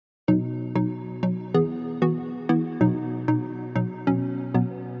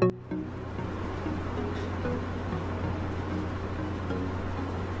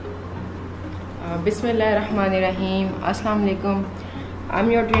Bismillahirrahmanirrahim. Assalamu alaikum.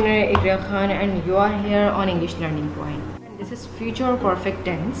 I'm your trainer Ikra Khan and you are here on English Learning Point. And this is future perfect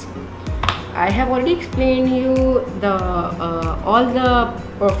tense. I have already explained you the all the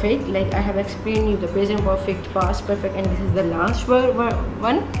perfect, like I have explained you the present perfect, past perfect, and this is the last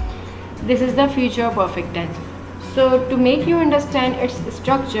one. This is the future perfect tense. So to make you understand its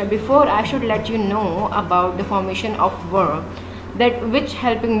structure, before I should let you know about the formation of verb, that which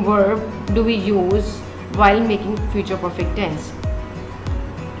helping verb do we use while making future perfect tense.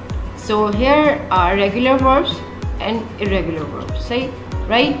 So here are regular verbs and irregular verbs,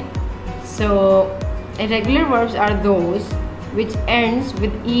 right? So irregular verbs are those which ends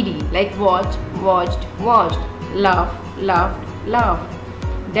with ed, like watch, watched, watched, laugh, laughed,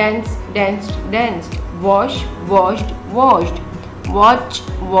 laughed, dance, danced, danced, wash, washed, washed, watch,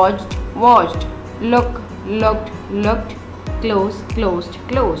 watched, watched, look, looked, looked, close, closed,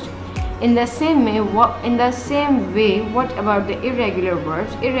 closed. In the same way, what about the irregular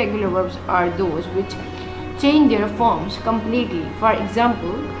verbs? Irregular verbs are those which change their forms completely. For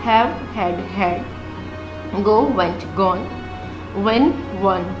example, have, had, had, go, went, gone, win,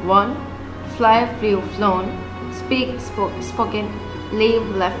 won, won, fly, flew, flown, speak, spoke, spoken, leave,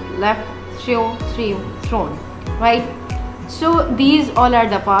 left, left, throw, threw, thrown, right? So these all are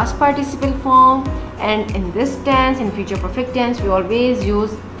the past participle form, and in this tense, in future perfect tense, we always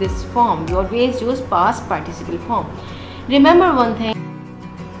use this form. We always use past participle form. Remember one thing,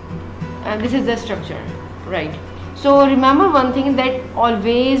 this is the structure, right? So remember one thing, that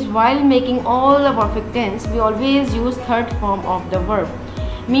always while making all the perfect tense, we always use third form of the verb.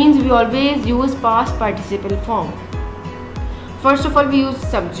 Means we always use past participle form. First of all, we use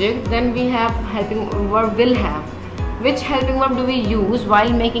subject, then we have helping verb will have. Which helping verb do we use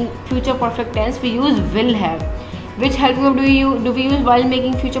while making future perfect tense? We use will have. Which helping verb do we use while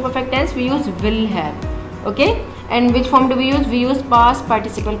making future perfect tense? We use will have. Okay? And which form do we use? We use past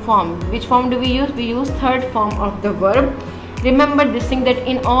participle form. Which form do we use? We use third form of the verb. Remember this thing, that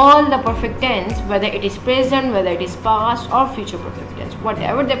in all the perfect tense, whether it is present, whether it is past or future perfect tense,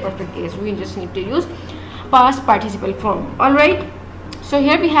 whatever the perfect is, we just need to use past participle form. Alright? So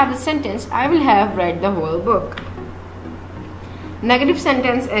here we have the sentence, I will have read the whole book. Negative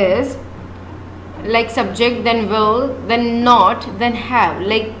sentence is like subject, then will, then not, then have.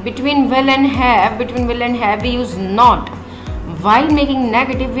 Like between will and have, we use not. While making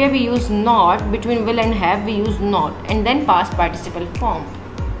negative, where we use not, between will and have we use not, and then past participle form.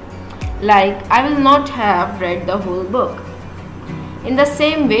 Like I will not have read the whole book. In the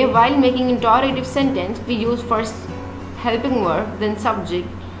same way, while making interrogative sentence, we use first helping verb, then subject,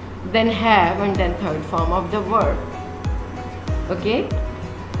 then have, and then third form of the verb. Okay,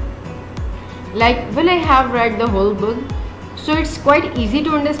 like will I have read the whole book? So it's quite easy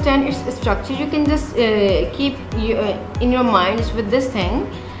to understand its structure. You can just keep in your minds with this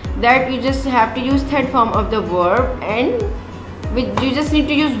thing, that you just have to use third form of the verb, and you just need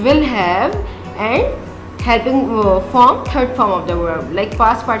to use will have and helping form, third form of the verb. Like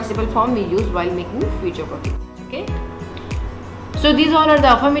past participle form we use while making future perfect. Okay, so these all are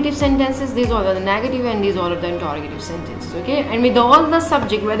the affirmative sentences, these all are the negative, and these all are the interrogative sentences. Okay, and with all the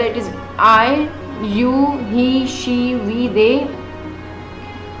subject, whether it is I, you, he, she, we, they,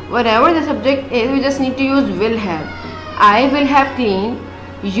 whatever the subject is, we just need to use will have. I will have clean,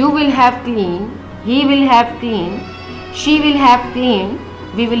 you will have clean, he will have clean, she will have clean,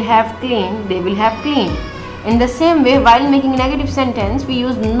 we will have clean, they will have clean. In the same way, while making negative sentence, we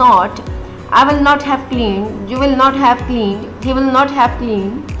use not. I will not have cleaned, you will not have cleaned, he will not have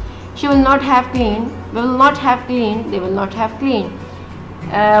cleaned, she will not have cleaned, we will not have cleaned, they will not have cleaned.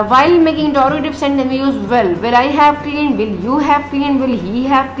 While making interrogative sentence, we use will. Will I have cleaned, will you have cleaned, will he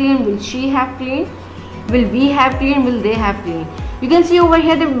have cleaned, will she have cleaned, will we have cleaned, will they have cleaned. You can see over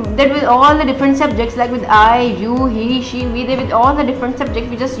here that with all the different subjects, like with I, you, he, she, we, they, with all the different subjects,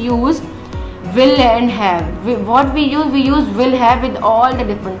 we just use will and have. What we use will have with all the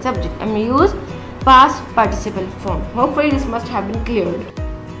different subjects, and we use past participle form. Hopefully this must have been cleared.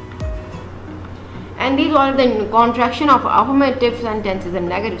 And these are the contraction of affirmative sentences and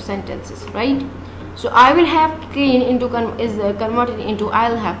negative sentences, right? So I will have clean is converted into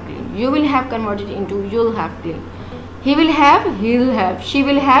I'll have clean. You will have converted into you'll have clean. He will have, he'll have. She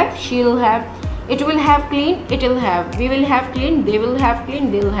will have, she'll have. It will have clean, it'll have. We will have clean, they will have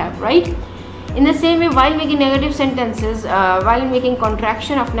clean, they'll have, right? In the same way, while making negative sentences, while making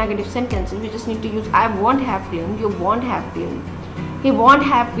contraction of negative sentences, we just need to use I won't have clean, you won't have clean, he won't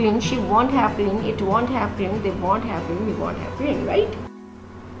have clean, she won't have clean, it won't have clean, they won't have clean, we won't have clean, right?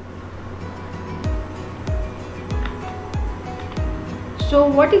 So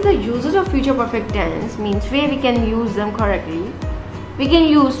what is the usage of future perfect tense? Means where we can use them correctly. We can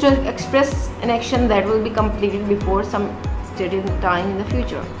use to express an action that will be completed before some stated time in the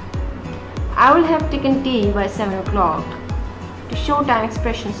future. I will have taken tea by 7 o'clock. To show time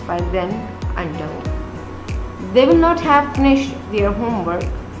expressions by then until. They will not have finished their homework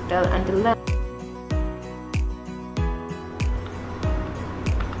until then.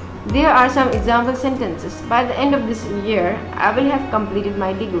 There are some example sentences. By the end of this year, I will have completed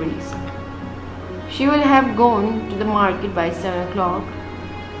my degrees. She will have gone to the market by 7 o'clock.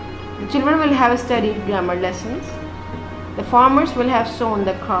 The children will have studied grammar lessons. The farmers will have sown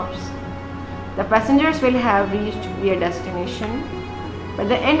the crops. The passengers will have reached their destination. By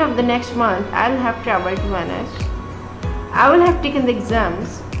the end of the next month, I will have traveled to Venice. I will have taken the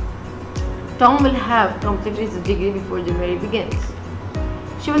exams. Tom will have completed his degree before January begins.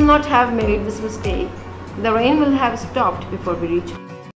 She will not have made this mistake. The rain will have stopped before we reach.